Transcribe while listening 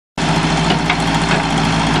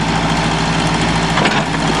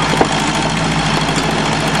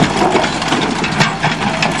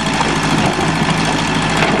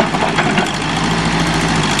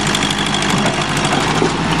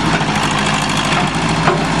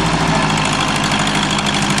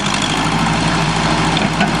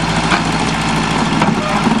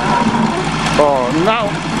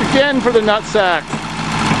again for the nutsack.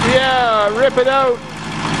 Yeah, rip it out.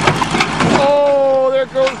 Oh, there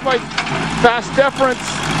goes my fast deference.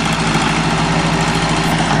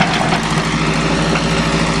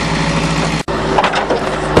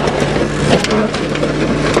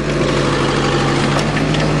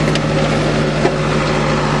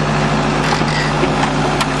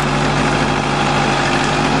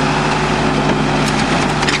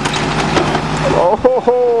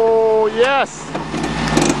 Oh, yes.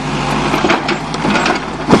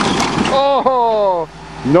 Oh,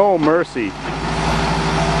 no mercy.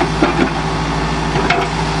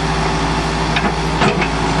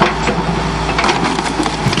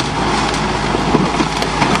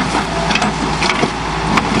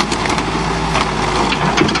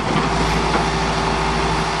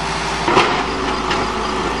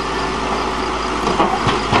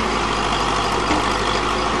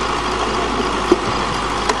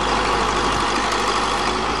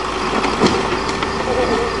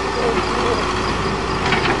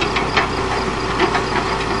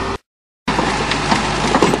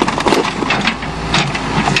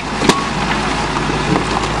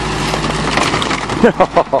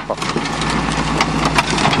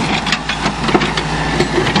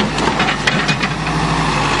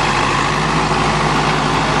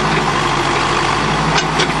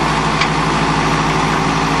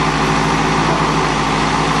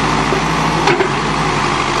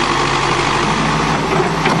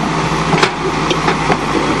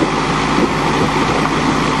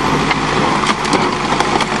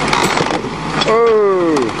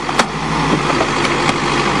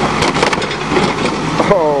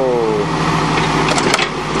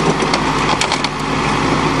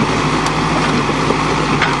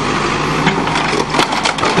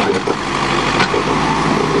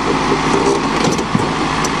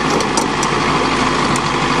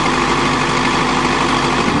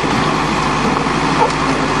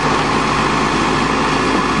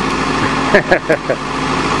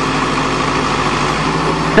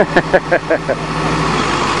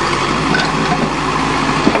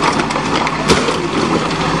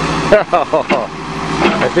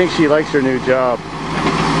 I think she likes her new job.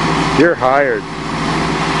 You're hired.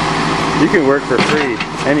 You can work for free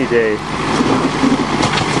any day.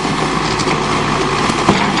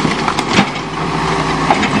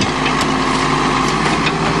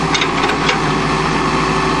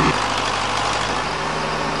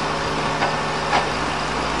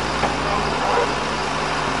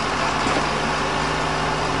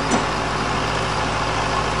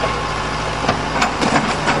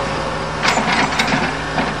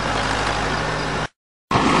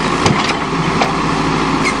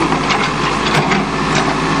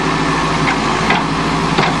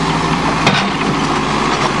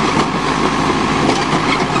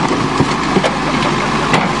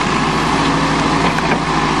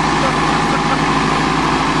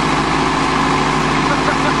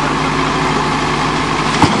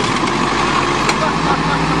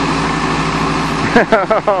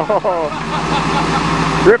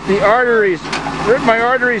 Rip the arteries, rip my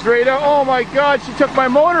arteries right out. Oh my God, she took my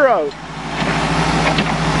motor out.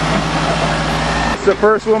 It's the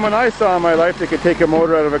first woman I saw in my life that could take a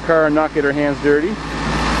motor out of a car and not get her hands dirty.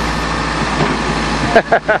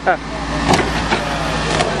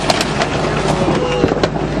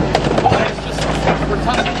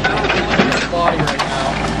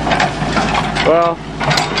 Well,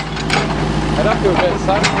 I'd have to admit,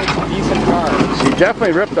 Saturn makes a decent car. She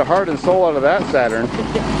definitely ripped the heart and soul out of that Saturn.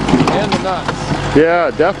 And the nuts.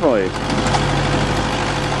 Yeah, definitely.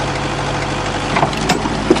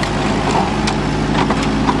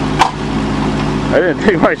 I didn't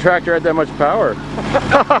think my tractor had that much power.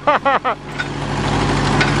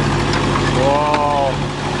 Whoa.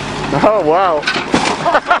 Oh, wow.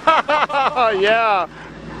 Yeah.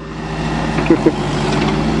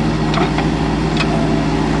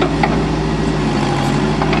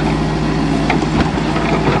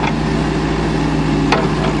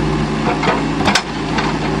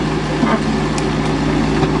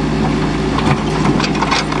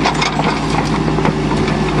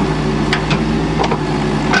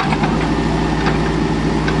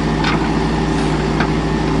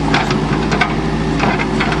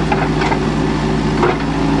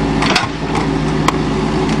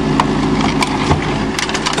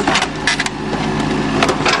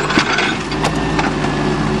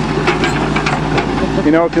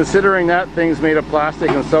 You know, considering that thing's made of plastic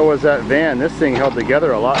and so was that van, this thing held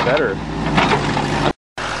together a lot better.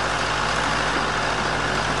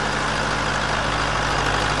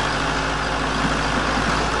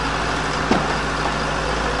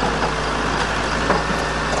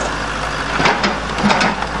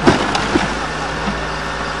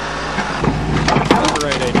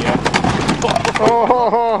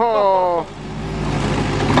 Oh,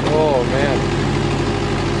 Oh man.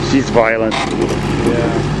 she's violent.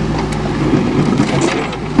 Yeah.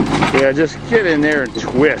 Yeah, just get in there and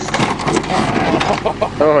twist.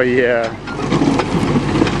 Oh yeah.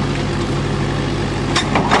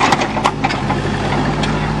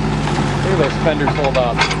 Look at those fenders hold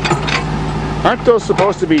up. Aren't those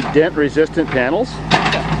supposed to be dent resistant panels?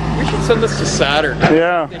 We should send this to Saturn.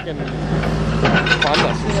 Yeah. They can fund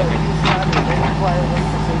us or something.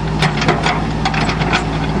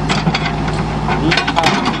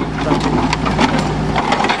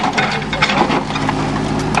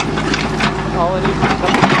 All it is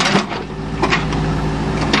something.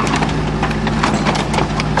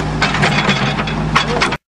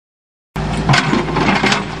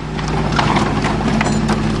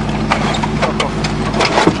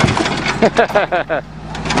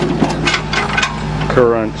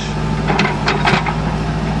 Crunch.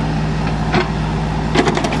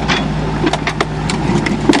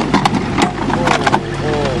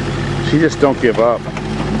 She just don't give up.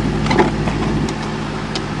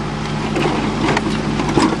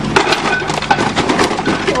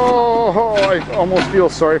 Oh, I almost feel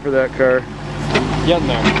sorry for that car. Get in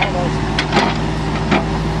there.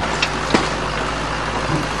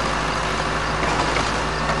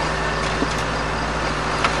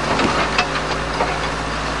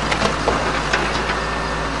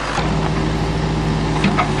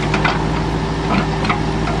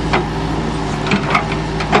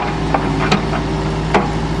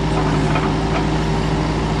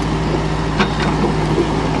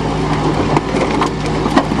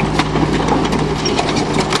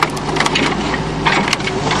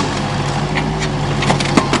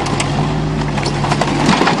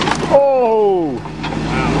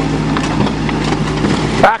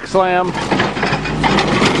 Back slam.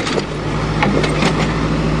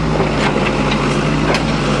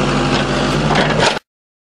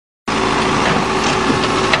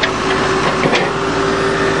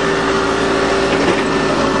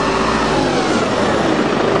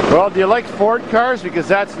 Well, do you like Ford cars? Because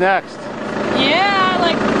that's next. Yeah,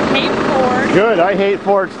 I hate Ford. Good, I hate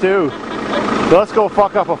Fords too. So let's go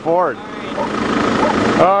fuck up a Ford.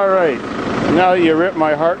 Alright, now that you ripped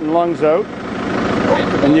my heart and lungs out,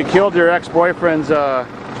 and you killed your ex-boyfriend's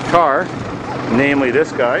car, namely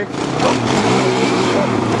this guy,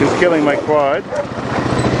 who's killing my quad.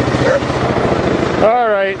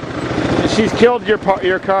 Alright, she's killed your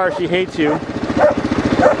car, she hates you.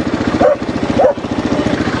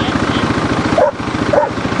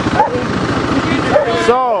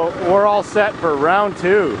 So, we're all set for round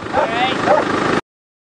 2. Alright.